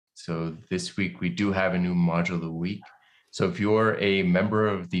So this week we do have a new module of the week. So if you're a member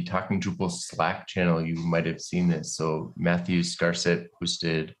of the Talking Drupal Slack channel, you might have seen this. So Matthew Scarset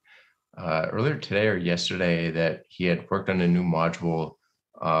posted earlier today or yesterday that he had worked on a new module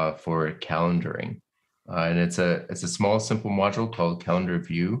for calendaring. And it's a small, simple module called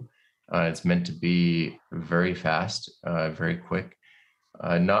CalendarView. It's meant to be very fast, very quick,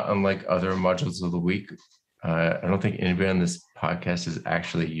 not unlike other modules of the week. I don't think anybody on this podcast has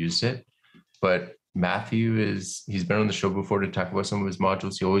actually used it, but Matthew he's been on the show before to talk about some of his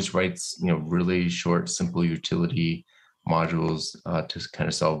modules. He always writes, really short, simple utility modules to kind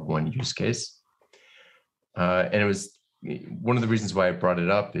of solve one use case. And it was one of the reasons why I brought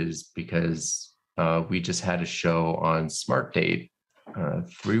it up is because we just had a show on Smart Date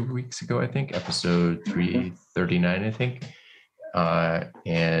 3 weeks ago, I think, episode 339, I think.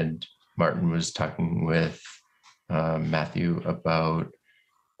 And Martin was talking with Matthew about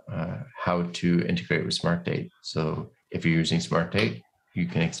how to integrate with Smart Date. So if you're using Smart Date, you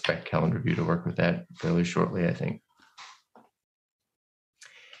can expect CalendarView to work with that fairly shortly, I think.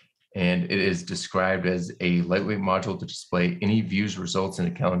 And it is described as a lightweight module to display any view's results in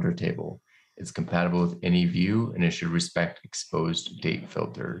a calendar table. It's compatible with any view, and it should respect exposed date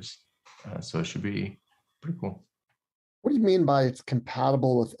filters. So it should be pretty cool. What do you mean by it's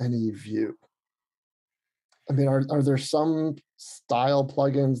compatible with any view? I mean, are there some style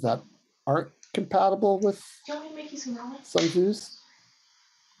plugins that aren't compatible with some views?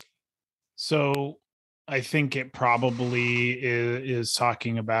 So I think it probably is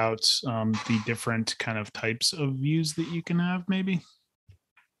talking about the different kind of types of views that you can have, maybe.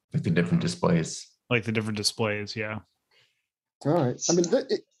 Like the different displays. Yeah. All right. I mean,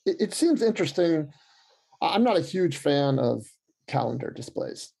 it seems interesting. I'm not a huge fan of calendar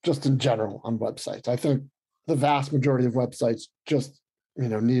displays, just in general on websites. I think the vast majority of websites just,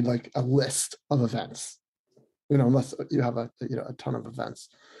 need like a list of events, unless you have a ton of events.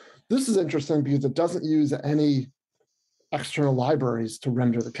 This is interesting because it doesn't use any external libraries to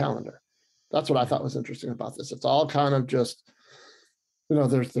render the calendar. That's what I thought was interesting about this. It's all kind of just,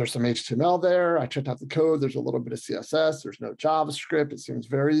 there's some HTML there. I checked out the code. There's a little bit of CSS. There's no JavaScript. It seems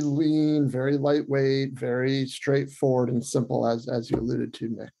very lean, very lightweight, very straightforward and simple, as you alluded to,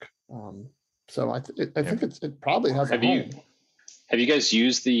 Nick. So I think it probably has a home. Have you guys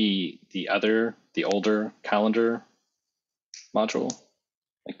used the older calendar module,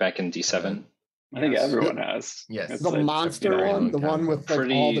 like back in D7? I think everyone has. Yes. The monster one, the one with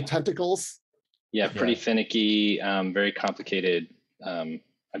all the tentacles. Yeah, pretty finicky, very complicated.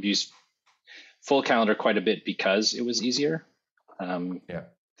 I've used full calendar quite a bit because it was easier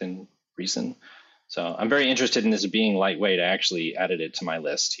than Reason. So I'm very interested in this being lightweight. I actually added it to my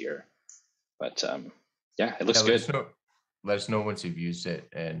list here. But it looks good. Let us know once you've used it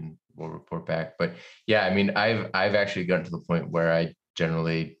and we'll report back. But yeah, I mean, I've actually gotten to the point where I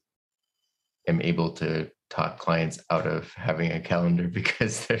generally am able to talk clients out of having a calendar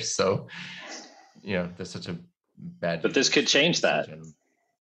because they're so, there's such a bad. But this could change that.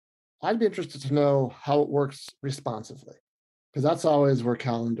 I'd be interested to know how it works responsively, because that's always where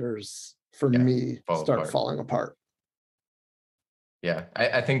calendars, for me, start falling apart. Yeah,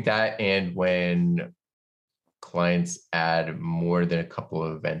 I think that, and when clients add more than a couple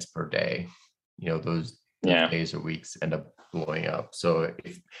of events per day, those days or weeks end up blowing up. So,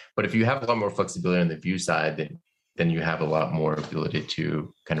 if you have a lot more flexibility on the view side, then you have a lot more ability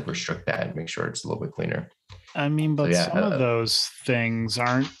to kind of restrict that and make sure it's a little bit cleaner. I mean, but some of those things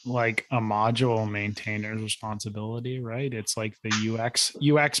aren't like a module maintainer's responsibility, right? It's like the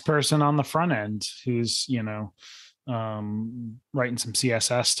UX person on the front end who's, writing some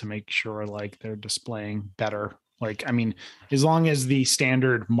CSS to make sure like they're displaying better. Like, I mean, as long as the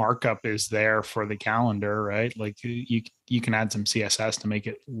standard markup is there for the calendar, right? Like you can add some CSS to make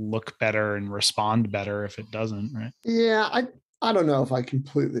it look better and respond better if it doesn't, right? Yeah, I don't know if I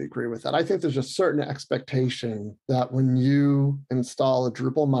completely agree with that. I think there's a certain expectation that when you install a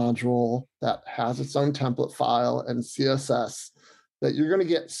Drupal module that has its own template file and CSS, that you're going to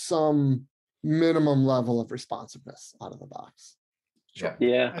get some minimum level of responsiveness out of the box. Sure.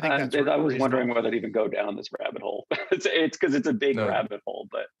 Yeah, I was wondering whether to even go down this rabbit hole. It's because it's a big rabbit hole.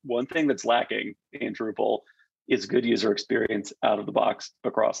 But one thing that's lacking in Drupal is good user experience out of the box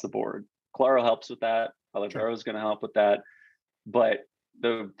across the board. Claro helps with that. Allegro is going to help with that. But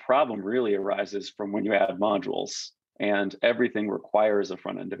the problem really arises from when you add modules, and everything requires a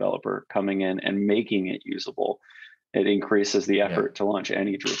front-end developer coming in and making it usable. It increases the effort to launch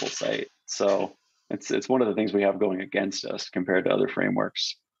any Drupal site. So it's one of the things we have going against us compared to other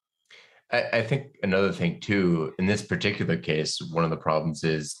frameworks. I think another thing too, in this particular case, one of the problems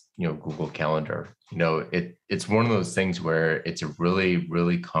is, Google Calendar. It's one of those things where it's a really,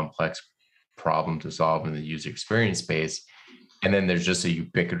 really complex problem to solve in the user experience space. And then there's just a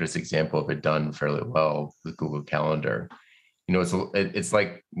ubiquitous example of it done fairly well with Google Calendar. It's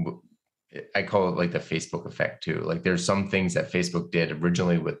like, I call it like the Facebook effect too. Like there's some things that Facebook did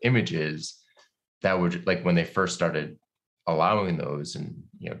originally with images that were like when they first started allowing those in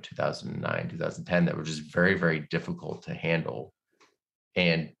 2009, 2010, that were just very, very difficult to handle.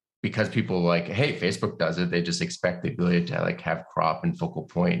 And because people like, hey, Facebook does it, they just expect the ability to like have crop and focal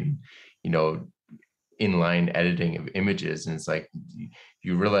point, inline editing of images. And it's like,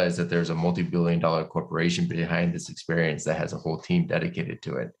 you realize that there's a multi-billion-dollar corporation behind this experience that has a whole team dedicated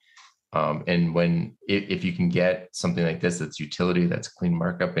to it. And if you can get something like this, that's utility, that's clean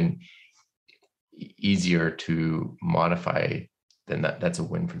markup and easier to modify, then that's a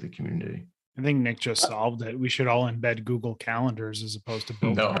win for the community. I think Nick just solved it. We should all embed Google calendars as opposed to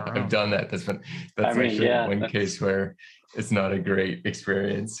building our own. I've done that. That's actually one case where it's not a great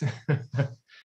experience.